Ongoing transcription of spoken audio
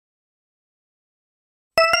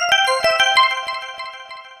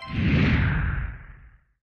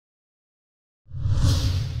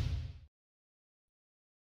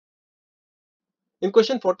In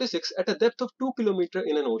question 46, at a depth of 2 km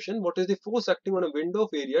in an ocean, what is the force acting on a window of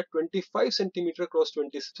area 25 cm cross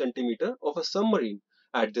 20 cm of a submarine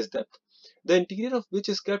at this depth, the interior of which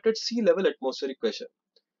is kept at sea level atmospheric pressure?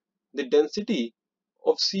 The density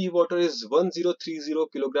of sea water is 1030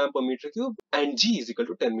 kg per meter cube and G is equal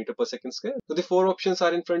to 10 meter per second square. So the four options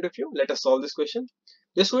are in front of you. Let us solve this question.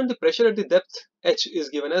 Just when the pressure at the depth H is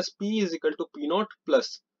given as P is equal to P naught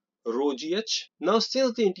plus rho GH. Now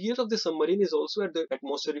since the interior of the submarine is also at the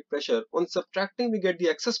atmospheric pressure, on subtracting we get the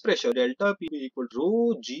excess pressure delta P equal to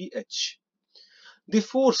rho GH. The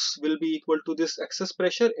force will be equal to this excess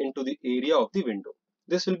pressure into the area of the window.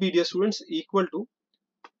 This will be, dear students, equal to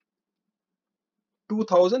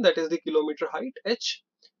 2000, that is the kilometer height H.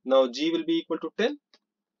 Now G will be equal to 10.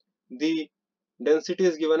 The density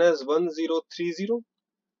is given as 1030.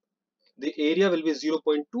 The area will be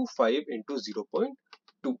 0.25 into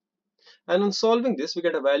 0.2. And on solving this, we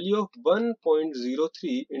get a value of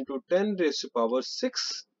 1.03 into 10 raised to power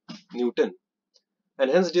 6 Newton. And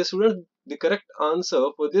hence, dear students, the correct answer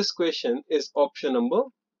for this question is option number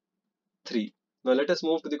 3. Now let us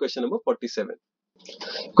move to the question number 47.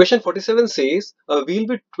 Question 47 says, a wheel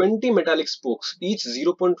with 20 metallic spokes, each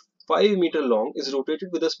 0.5 meter long, is rotated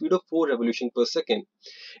with a speed of 4 revolutions per second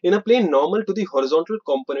in a plane normal to the horizontal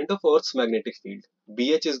component of Earth's magnetic field.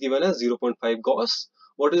 BH is given as 0.5 Gauss.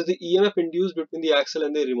 What is the EMF induced between the axle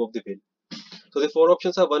and the rim of the wheel? So the four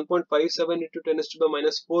options are 1.57 into 10 to the power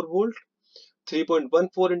minus 4 volt,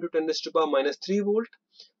 3.14 into 10 to the power minus 3 volt,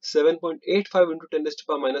 7.85 into 10 to the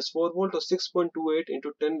power minus 4 volt, or 6.28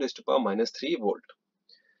 into 10 to the power minus 3 volt.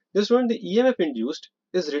 This one, the EMF induced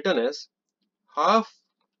is written as half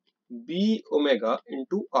B omega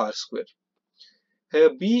into R square. Here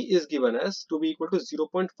B is given as to be equal to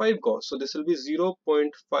 0.5 Gauss. So this will be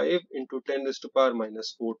 0.5 into 10 to the power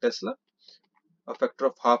minus 4 Tesla. A factor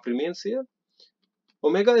of half remains here.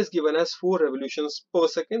 Omega is given as 4 revolutions per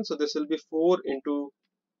second. So this will be 4 into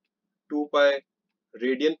 2 pi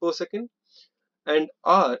radian per second. And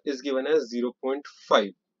R is given as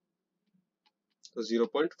 0.5. So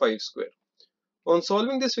 0.5 square. On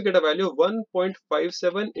solving this, we get a value of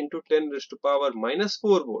 1.57 into 10 raised to power minus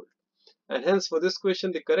 4 volt. And hence for this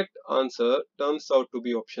question, the correct answer turns out to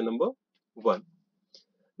be option number 1.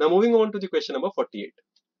 Now moving on to the question number 48.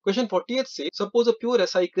 Question 48 says, suppose a pure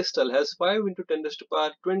Si crystal has 5 into 10 raised to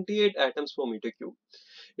power 28 atoms per meter cube.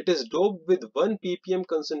 It is doped with 1 ppm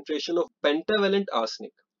concentration of pentavalent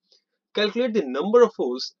arsenic. Calculate the number of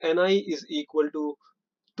holes. Ni is equal to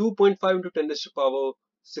 2.5 into 10 raised to power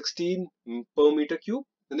 16 per meter cube.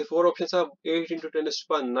 Then the four options are 8 into 10 raised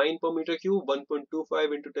to power 9 per meter cube,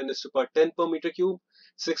 1.25 into 10 raised to power 10 per meter cube,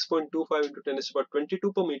 6.25 into 10 raised to power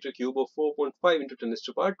 22 per meter cube, or 4.5 into 10 raised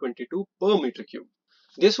to power 22 per meter cube.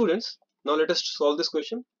 Dear students, now let us solve this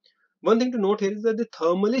question. One thing to note here is that the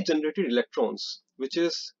thermally generated electrons, which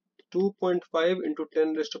is 2.5 into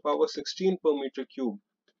 10 raised to power 16 per meter cube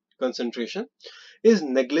concentration, is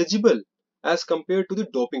negligible as compared to the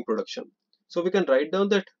doping production. So we can write down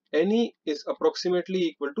that Ne is approximately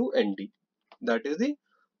equal to Nd. That is the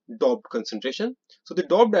doped concentration. So the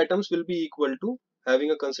doped atoms will be equal to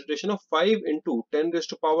having a concentration of 5 into 10 raised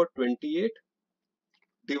to power 28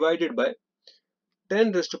 divided by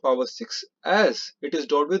 10 raised to power 6, as it is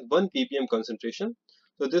doped with 1 ppm concentration.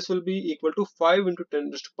 So this will be equal to 5 into 10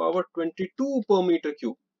 raised to power 22 per meter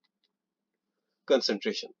cube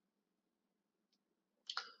concentration.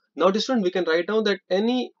 Now this one we can write down that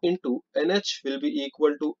Ne into NH will be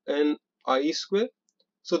equal to Ni square.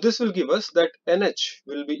 So this will give us that NH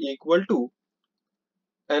will be equal to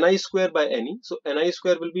Ni square by Ne. So Ni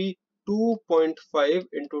square will be 2.5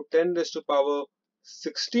 into 10 raised to power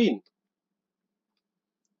 16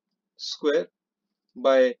 square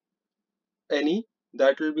by Ne.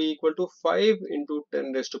 That will be equal to 5 into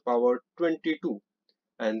 10 raised to power 22.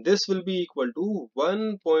 And this will be equal to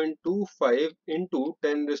 1.25 into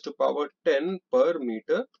 10 raised to power 10 per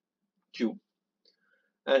meter cube.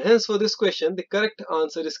 And hence for this question, the correct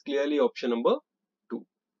answer is clearly option number 2.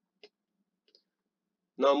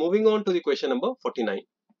 Now moving on to the question number 49.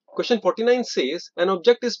 Question 49 says, an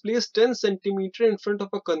object is placed 10 cm in front of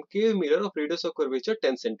a concave mirror of radius of curvature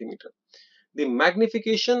 10 cm. The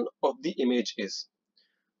magnification of the image is.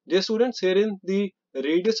 Dear students, herein the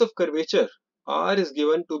radius of curvature R is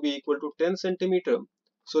given to be equal to 10 cm.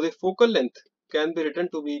 So the focal length can be written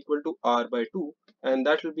to be equal to R by 2, and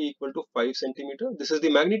that will be equal to 5 cm. This is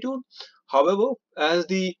the magnitude. However, as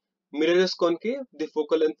the mirror is concave, the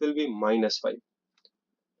focal length will be minus 5.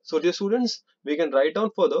 So dear students, we can write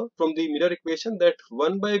down further from the mirror equation that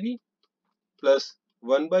 1 by V plus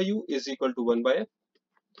 1 by U is equal to 1 by F.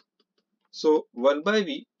 So 1 by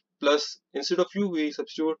V plus, instead of u we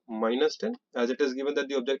substitute minus 10, as it is given that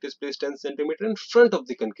the object is placed 10 centimeter in front of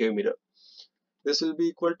the concave mirror. This will be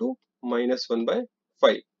equal to minus 1 by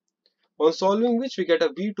 5. On solving which we get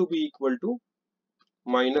a v to be equal to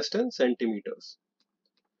minus 10 centimeters.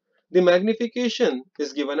 The magnification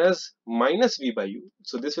is given as minus v by u.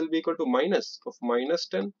 So this will be equal to minus of minus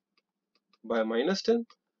 10 by minus 10.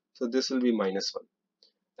 So this will be minus 1.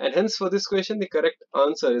 And hence for this question the correct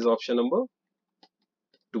answer is option number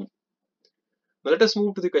 2. Now let us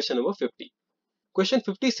move to the question number 50. Question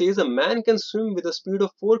 50 says a man can swim with a speed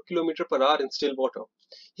of 4 km per hour in still water.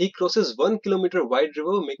 He crosses 1 km wide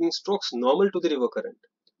river making strokes normal to the river current.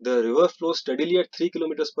 The river flows steadily at 3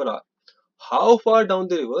 km per hour. How far down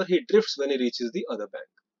the river he drifts when he reaches the other bank?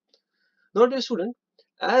 Now dear student,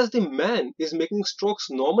 as the man is making strokes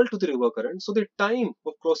normal to the river current, so the time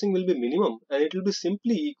of crossing will be minimum and it will be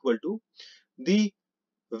simply equal to the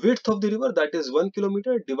width of the river, that is 1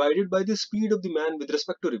 km, divided by the speed of the man with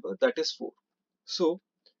respect to river, that is 4. So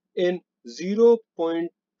in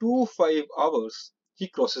 0.25 hours he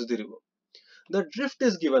crosses the river. The drift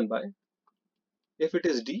is given by, if it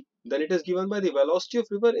is d, then it is given by the velocity of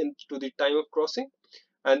river into the time of crossing,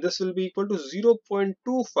 and this will be equal to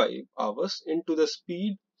 0.25 hours into the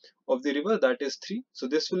speed of the river, that is 3. So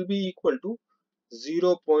this will be equal to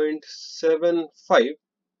 0.75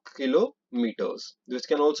 kilometers, which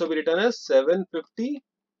can also be written as 750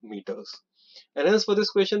 meters. And hence for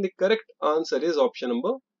this question the correct answer is option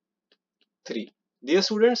number 3. Dear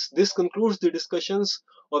students, this concludes the discussions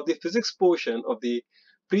of the physics portion of the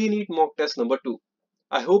pre-NEET mock test number 2.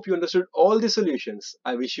 I hope you understood all the solutions.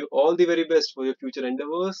 I wish you all the very best for your future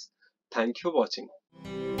endeavors. Thank you for watching.